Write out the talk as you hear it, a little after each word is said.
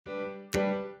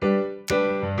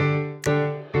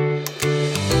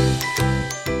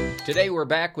Today we're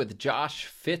back with Josh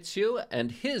Fitzhugh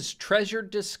and his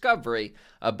treasured discovery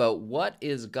about what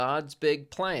is God's big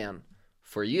plan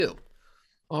for you.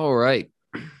 All right.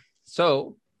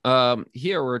 So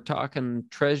here we're talking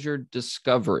treasured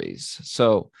discoveries.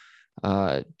 So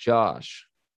Josh,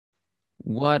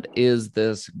 what is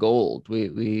this gold?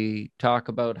 We talk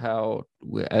about how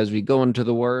as we go into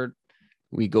the Word,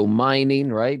 we go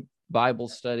mining, right? Bible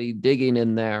study, digging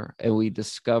in there, and we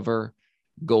discover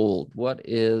gold. What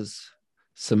is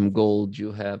some gold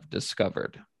you have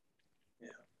discovered? Yeah.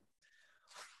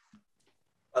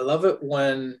 I love it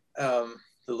when the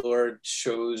Lord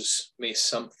shows me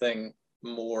something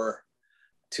more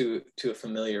to a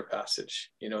familiar passage.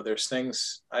 You know, there's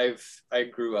things I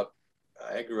grew up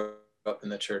in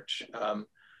the church, and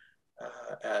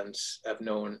have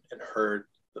known and heard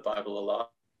the Bible a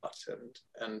lot,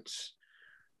 and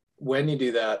when you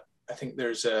do that, I think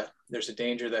there's a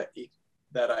danger that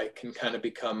I can kind of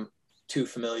become too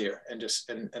familiar and just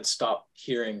and stop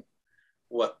hearing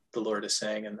what the Lord is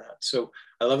saying in that. So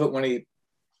I love it when He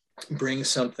brings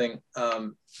something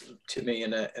to me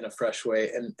in a fresh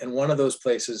way. And one of those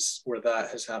places where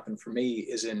that has happened for me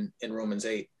is in Romans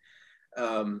 8.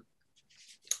 And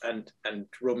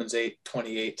Romans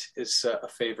 8:28 is a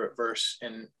favorite verse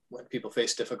in when people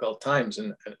face difficult times,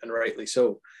 and rightly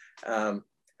so.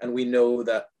 And we know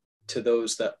that to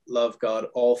those that love God,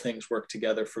 all things work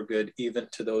together for good, even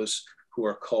to those who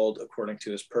are called according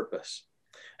to His purpose.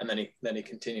 And then he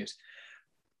continues.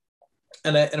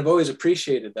 And I've always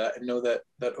appreciated that, and know that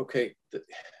okay,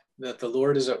 that the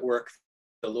Lord is at work.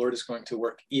 The Lord is going to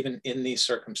work even in these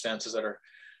circumstances that are,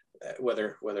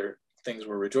 whether things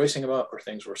we're rejoicing about or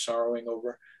things we're sorrowing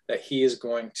over, that He is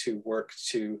going to work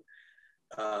to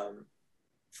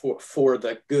for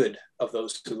the good of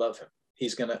those who love Him.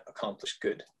 He's going to accomplish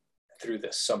good through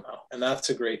this somehow, and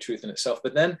that's a great truth in itself.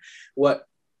 But then what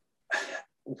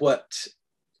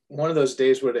one of those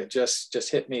days where it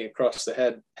just hit me across the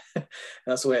head,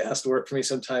 that's the way it has to work for me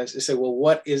sometimes, is say, well,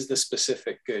 what is the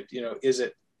specific good? You know, is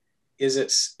it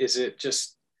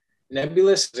just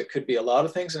nebulous? It could be a lot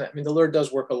of things. And I mean, the Lord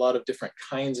does work a lot of different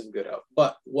kinds of good out.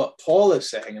 But what Paul is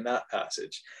saying in that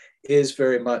passage is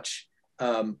very much,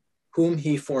 whom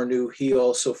He foreknew, He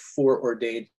also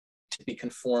foreordained to be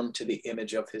conformed to the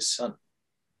image of His Son.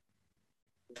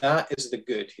 That is the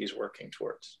good He's working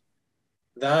towards.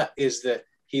 That is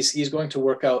He's going to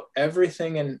work out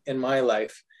everything in my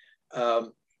life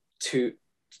to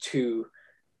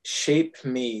shape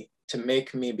me, to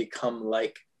make me become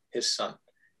like His Son.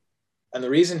 And the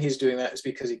reason He's doing that is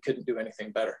because He couldn't do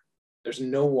anything better. There's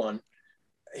no one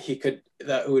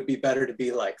that would be better to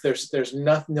be like. There's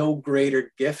no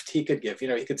greater gift He could give. You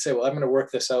know, He could say, well, I'm going to work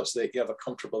this out so that you have a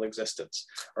comfortable existence,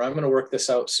 or I'm going to work this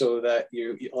out so that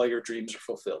all your dreams are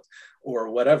fulfilled,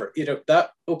 or whatever. You know,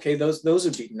 that, okay, those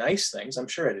would be nice things. I'm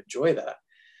sure I'd enjoy that.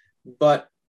 But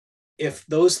if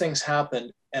those things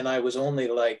happened and I was only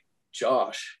like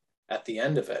Josh at the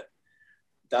end of it,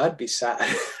 that'd be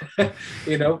sad.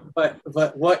 You know, but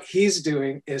what He's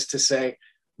doing is to say,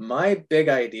 my big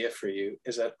idea for you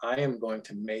is that I am going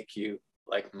to make you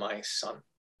like my Son.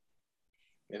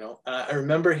 You know, I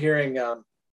remember hearing,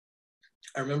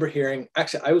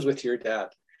 actually, I was with your dad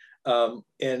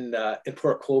in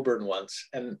Port Colborne once,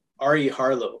 and R.E.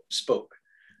 Harlow spoke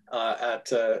at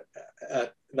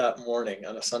that morning,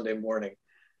 on a Sunday morning.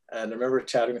 And I remember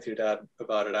chatting with your dad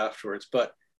about it afterwards.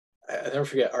 But I never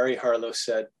forget, R.E. Harlow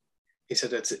said,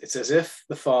 it's as if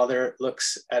the Father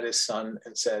looks at His Son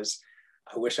and says,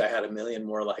 I wish I had a million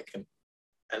more like him.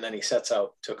 And then He sets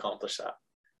out to accomplish that.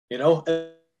 You know,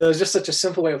 it was just such a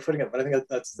simple way of putting it, but I think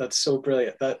that's so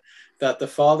brilliant that the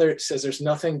Father says there's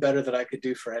nothing better that I could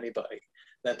do for anybody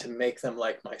than to make them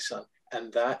like my Son.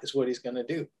 And that is what He's going to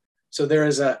do. So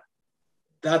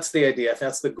that's the idea.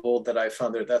 That's the gold that I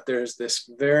found there, that there's this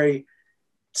very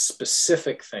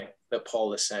specific thing that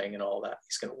Paul is saying in all that.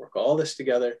 He's going to work all this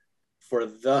together for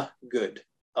the good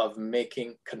of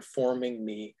conforming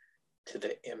me to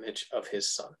the image of His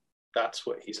Son. That's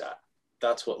what He's at.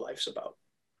 That's what life's about.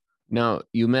 Now,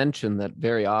 you mentioned that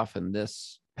very often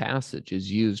this passage is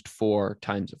used for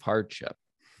times of hardship.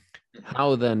 Mm-hmm.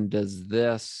 How then does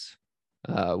this,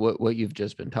 what you've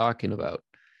just been talking about,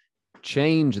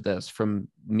 change this from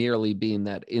merely being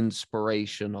that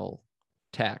inspirational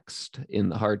text in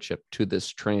the hardship to this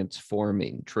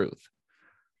transforming truth?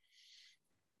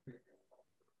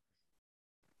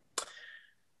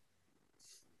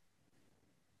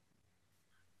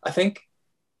 I think,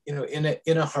 you know,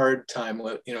 in a hard time,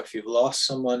 you know, if you've lost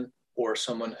someone, or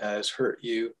someone has hurt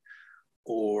you,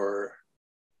 or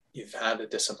you've had a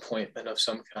disappointment of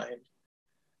some kind,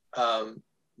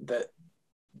 that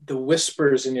the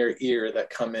whispers in your ear that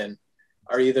come in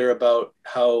are either about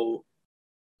how,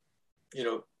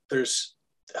 there's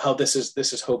how this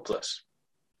is hopeless.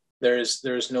 There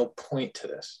is no point to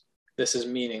this. This is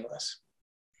meaningless.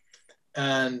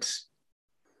 And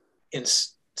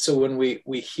so when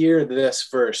we hear this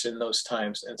verse in those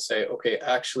times and say, okay,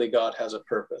 actually God has a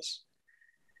purpose,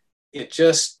 it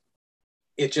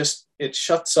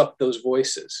shuts up those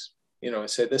voices, and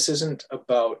say, this isn't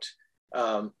about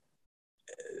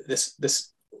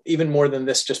this, even more than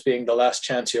this just being the last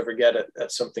chance you ever get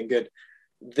at something good.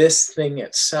 This thing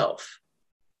itself,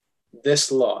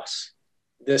 this loss,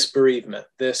 this bereavement,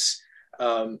 this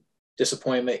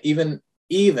disappointment,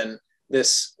 even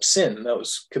this sin that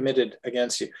was committed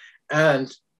against you,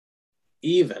 and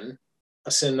even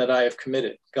a sin that I have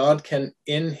committed, God can,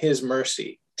 in his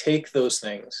mercy, take those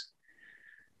things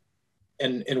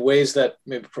and in ways that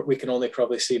maybe we can only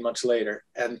probably see much later,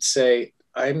 and say,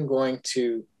 I'm going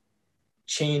to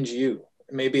change you.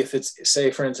 Maybe if it's, say,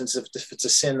 for instance, if it's a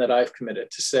sin that I've committed,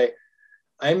 to say,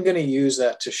 I'm going to use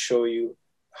that to show you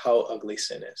how ugly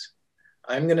sin is.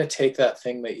 I'm going to take that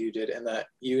thing that you did, and that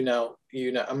you now,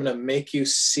 I'm going to make you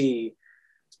see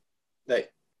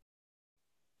that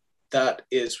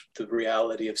is the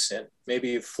reality of sin. Maybe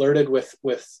you've flirted with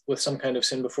some kind of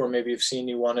sin before. Maybe you've seen,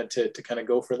 you wanted to kind of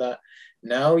go for that.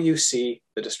 Now you see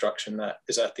the destruction that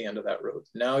is at the end of that road.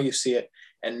 Now you see it,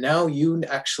 and now you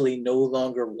actually no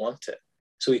longer want it.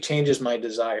 So he changes my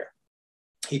desire.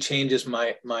 He changes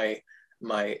my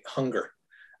hunger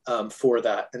for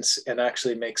that, and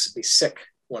actually makes me sick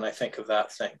when I think of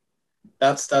that thing.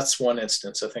 That's one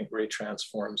instance, I think, where he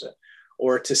transforms it.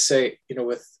 Or to say,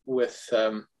 with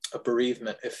a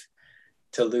bereavement, if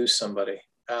to lose somebody,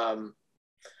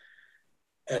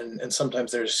 and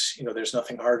sometimes there's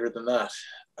nothing harder than that,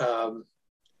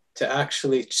 to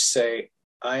actually say,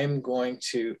 I'm going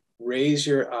to raise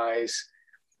your eyes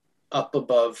up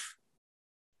above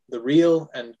the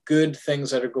real and good things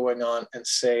that are going on, and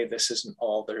say, this isn't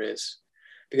all there is.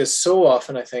 Because so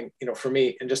often, I think, for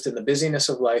me, and just in the busyness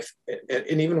of life,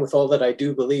 and even with all that I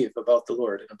do believe about the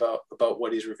Lord and about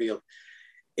what he's revealed,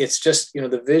 it's just,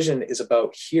 the vision is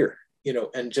about here,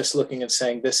 and just looking and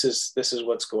saying, this is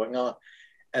what's going on.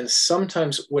 And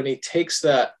sometimes when he takes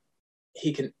that,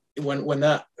 he can, when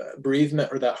that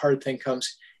bereavement or that hard thing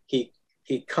comes, he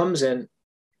comes in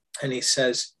and he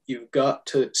says, you've got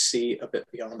to see a bit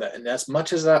beyond that. And as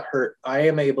much as that hurt, I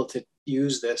am able to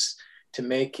use this to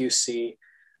make you see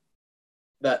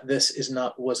that this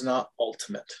was not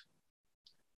ultimate.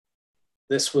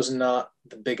 This was not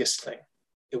the biggest thing.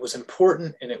 It was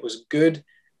important, and it was good,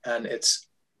 and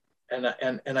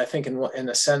I think in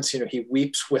a sense, he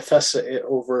weeps with us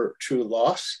over true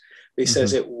loss. But he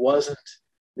says it wasn't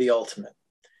the ultimate.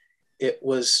 It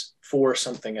was for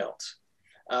something else.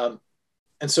 And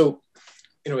so,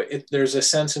 there's a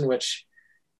sense in which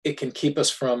it can keep us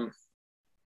from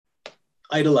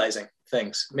idolizing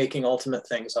things, making ultimate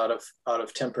things out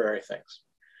of temporary things.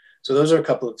 So those are a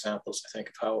couple of examples, I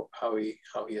think, of how he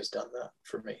has done that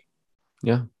for me.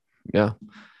 Yeah.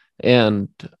 And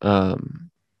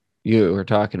you were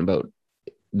talking about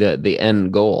the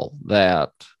end goal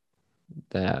that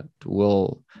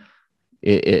will,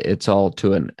 it's all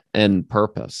to an end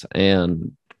purpose,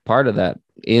 and part of that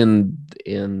in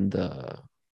the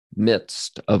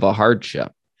midst of a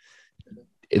hardship,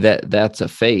 that's a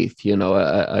faith,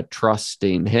 a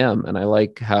trusting him. And I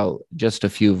like how just a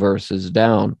few verses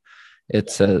down, it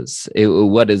says,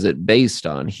 what is it based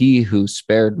on? He who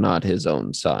spared not his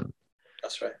own son.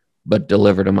 That's right. But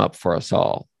delivered him up for us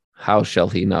all. How shall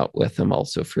he not with him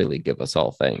also freely give us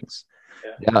all things?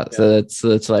 Yeah. So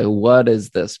it's like, what is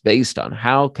this based on?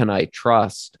 How can I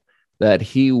trust that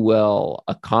he will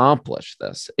accomplish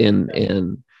this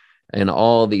in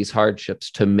all these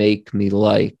hardships to make me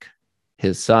like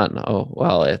his son? Oh,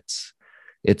 well, it's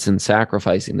in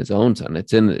sacrificing his own son.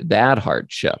 It's in that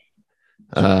hardship.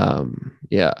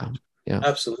 Yeah.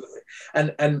 Absolutely.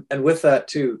 And with that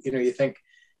too, you think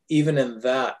even in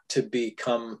that, to be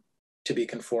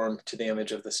conformed to the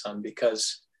image of the Son,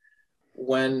 because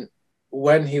when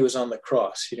he was on the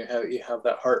cross, you have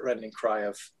that heartrending cry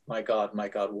of, my God,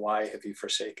 why have you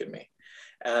forsaken me?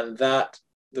 And that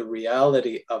the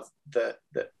reality of the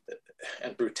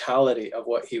and brutality of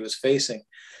what he was facing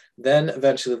then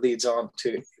eventually leads on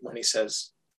to when he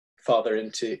says, Father,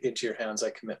 into your hands I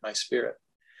commit my spirit.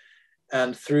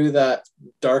 And through that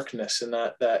darkness and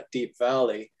that deep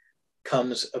valley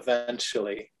comes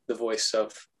eventually the voice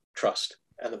of trust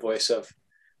and the voice of,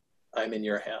 I'm in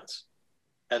your hands.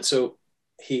 And so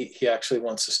he actually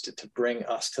wants us to bring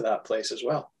us to that place as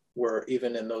well, where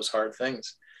even in those hard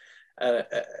things,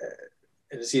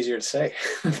 it's easier to say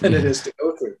than it is to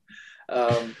go through.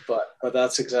 But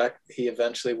that's exactly, he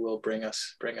eventually will bring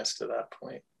us to that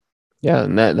point. Yeah,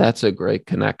 and that's a great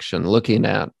connection. Looking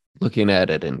at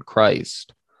it in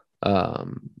Christ,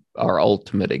 our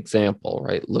ultimate example,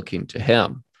 right? Looking to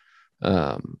Him,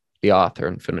 the author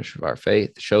and finisher of our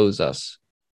faith, shows us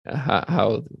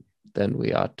how then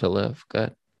we ought to live.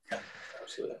 Good. Yeah,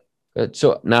 absolutely. Good.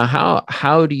 So now,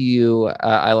 how do you?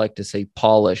 I like to say,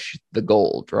 polish the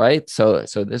gold, right? So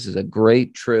this is a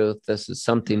great truth. This is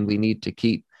something we need to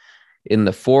keep in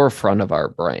the forefront of our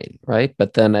brain, right?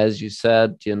 But then, as you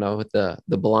said, the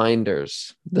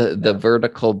blinders, the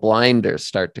vertical blinders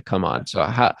start to come on. So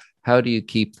how do you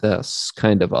keep this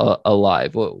kind of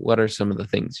alive? What are some of the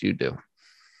things you do?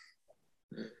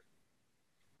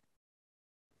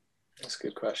 That's a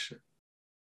good question.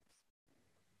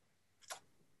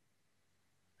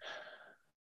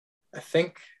 I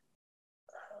think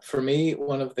for me,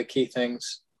 one of the key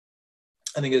things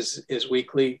I think is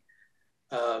weekly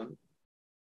to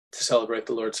celebrate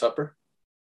the Lord's Supper.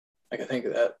 Like, I think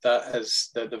that has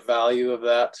the value of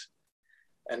that.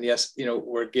 And yes,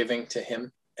 we're giving to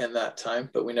Him in that time,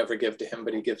 but we never give to Him,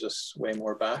 but He gives us way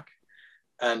more back.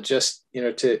 And just,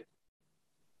 to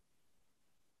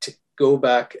go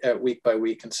back at week by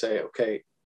week and say, okay,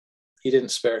 He didn't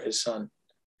spare His Son.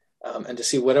 And to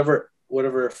see whatever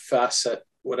facet,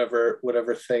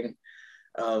 whatever thing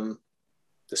the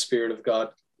Spirit of God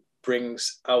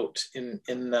brings out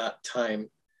in that time,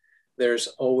 there's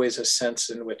always a sense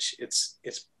in which it's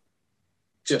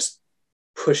just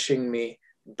pushing me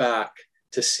back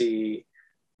to see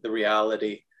the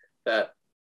reality that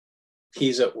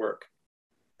He's at work,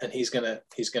 and he's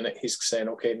saying,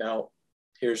 okay, now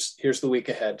here's the week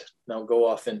ahead. Now go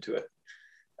off into it,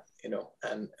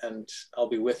 and I'll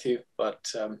be with you.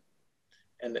 But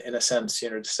and in a sense,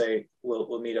 to say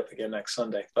we'll meet up again next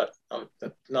Sunday, but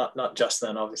not just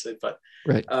then, obviously, but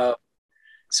right.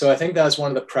 So I think that's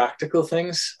one of the practical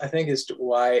things, I think, is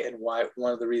why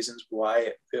one of the reasons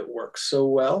why it works so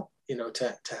well,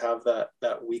 to have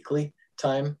that weekly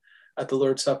time at the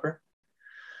Lord's Supper.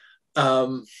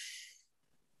 I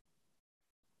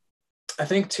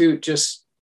think too, just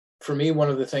for me, one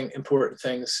of the important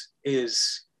things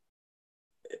is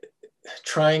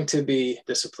trying to be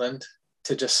disciplined,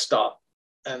 to just stop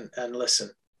and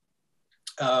listen.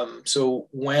 So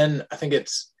when I think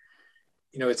it's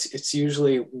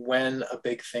usually when a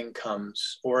big thing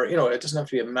comes, or, it doesn't have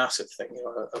to be a massive thing,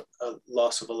 a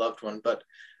loss of a loved one, but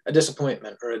a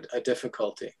disappointment or a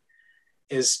difficulty,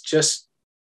 is just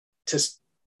to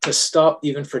stop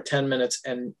even for 10 minutes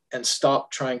and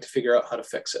stop trying to figure out how to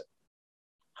fix it,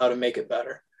 how to make it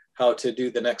better, how to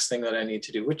do the next thing that I need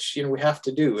to do, which, we have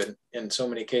to do in so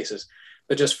many cases.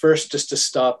 But just to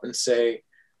stop and say,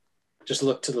 just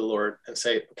look to the Lord and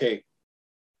say, okay,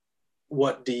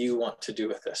 what do you want to do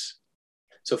with this?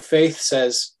 So faith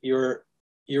says, your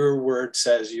word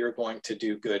says you're going to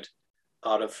do good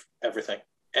out of everything.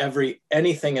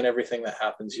 Anything and everything that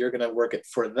happens, you're going to work it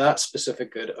for that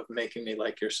specific good of making me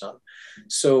like your Son.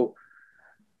 So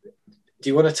do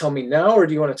you want to tell me now, or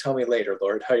do you want to tell me later,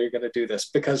 Lord, how you're going to do this?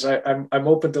 Because I'm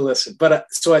open to listen. But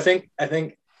so I think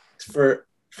for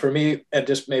me, and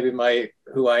just maybe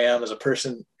who I am as a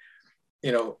person,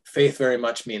 faith very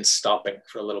much means stopping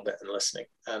for a little bit and listening,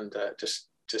 and just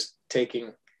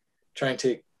trying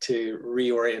to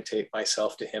reorientate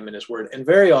myself to Him and His Word. And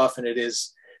very often it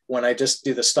is, when I just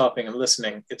do the stopping and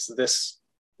listening, it's this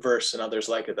verse and others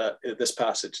like it, that this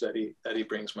passage that he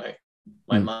brings my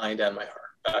mind and my heart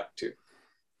back to.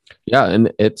 Yeah,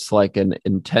 and it's like an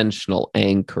intentional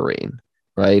anchoring,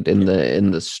 right? In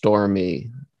the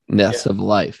storminess of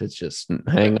life. It's just,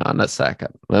 hang on a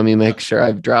second. Let me make sure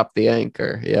I've dropped the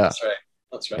anchor. Yeah.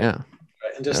 That's right. Yeah.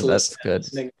 Right. And just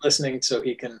listening so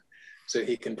he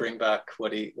can bring back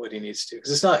what he needs to.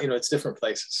 Because it's not, it's different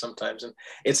places sometimes. And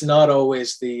it's not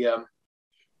always the,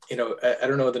 I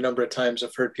don't know the number of times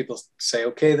I've heard people say,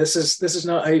 okay, this is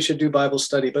not how you should do Bible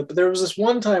study. But there was this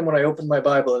one time when I opened my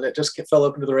Bible and it just fell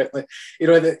open to the right way.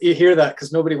 You hear that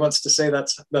because nobody wants to say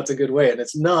that's a good way. And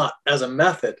it's not as a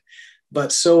method.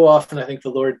 But so often I think the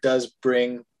Lord does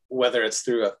bring, whether it's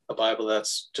through a Bible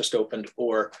that's just opened,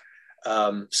 or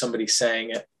somebody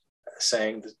saying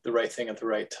the right thing at the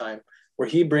right time, where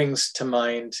He brings to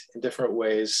mind in different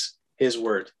ways His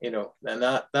Word, and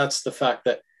that's the fact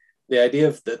that the idea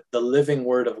of the living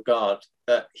Word of God,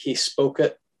 that He spoke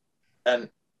it, and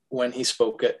when He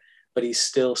spoke it, but He's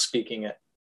still speaking it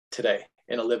today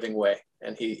in a living way,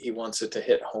 and He wants it to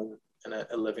hit home in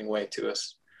a living way to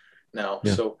us now.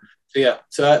 Yeah.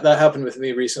 So that happened with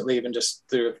me recently, even just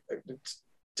through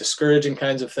discouraging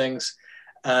kinds of things.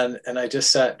 And I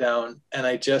just sat down, and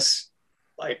I just,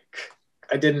 like,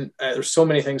 I didn't, there's so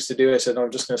many things to do. I said, no,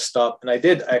 I'm just going to stop. And I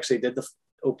actually did the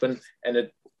open, and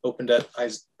it opened at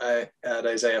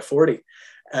Isaiah 40,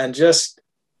 and just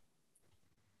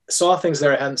saw things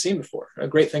there I hadn't seen before. A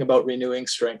great thing about renewing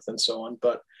strength and so on.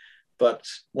 But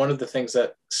one of the things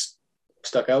that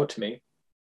stuck out to me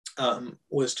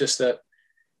was just that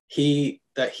he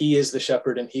is the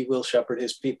shepherd, and he will shepherd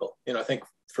his people. I think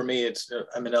for me,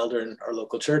 I'm an elder in our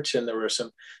local church, and there were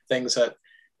some things that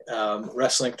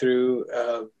wrestling through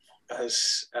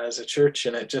as a church,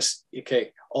 and it just,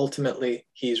 okay, ultimately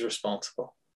he's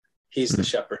responsible. He's the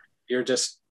shepherd. You're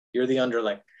the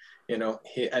underling,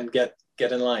 and get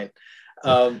in line.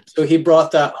 So he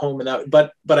brought that home,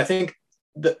 but I think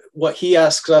that what he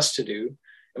asks us to do,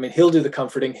 I mean, he'll do the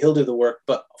comforting, he'll do the work,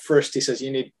 but first he says,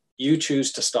 you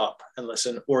choose to stop and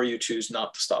listen, or you choose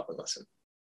not to stop and listen.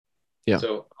 Yeah.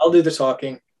 So I'll do the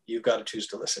talking. You've got to choose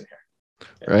to listen here.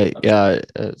 Yeah, right. Yeah.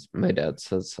 As my dad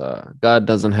says, God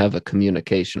doesn't have a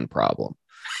communication problem.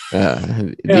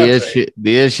 The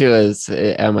issue is,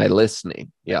 am I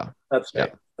listening? Yeah. That's right.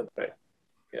 Yeah. That's right.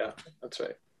 Yeah, that's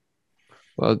right.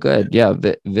 Well, good. Yeah,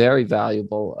 very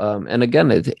valuable. And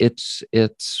again,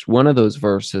 it's one of those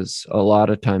verses a lot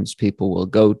of times people will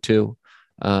go to.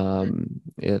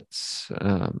 It's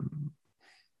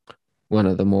one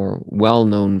of the more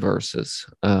well-known verses,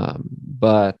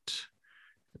 but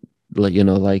like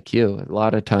you, a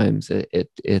lot of times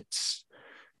it's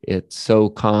so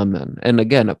common, and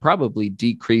again, it probably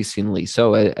decreasingly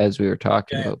so, as we were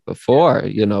talking about before.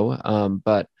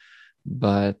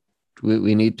 But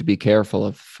we need to be careful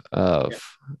of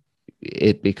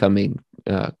it becoming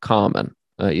common.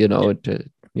 We don't want to.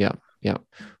 Yeah.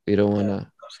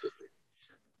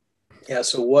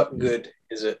 So what good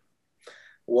is it?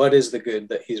 What is the good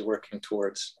that he's working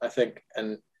towards? I think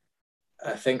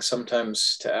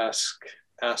sometimes to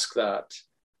ask that,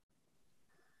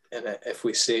 and if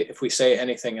we say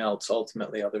anything else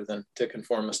ultimately other than to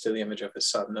conform us to the image of his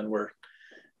son, then we're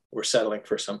settling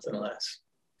for something less.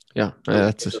 Yeah,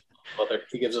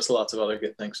 he gives us lots of other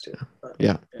good things too.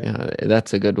 Yeah,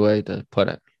 that's a good way to put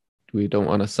it. We don't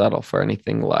want to settle for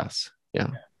anything less.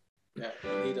 Yeah.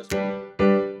 He doesn't.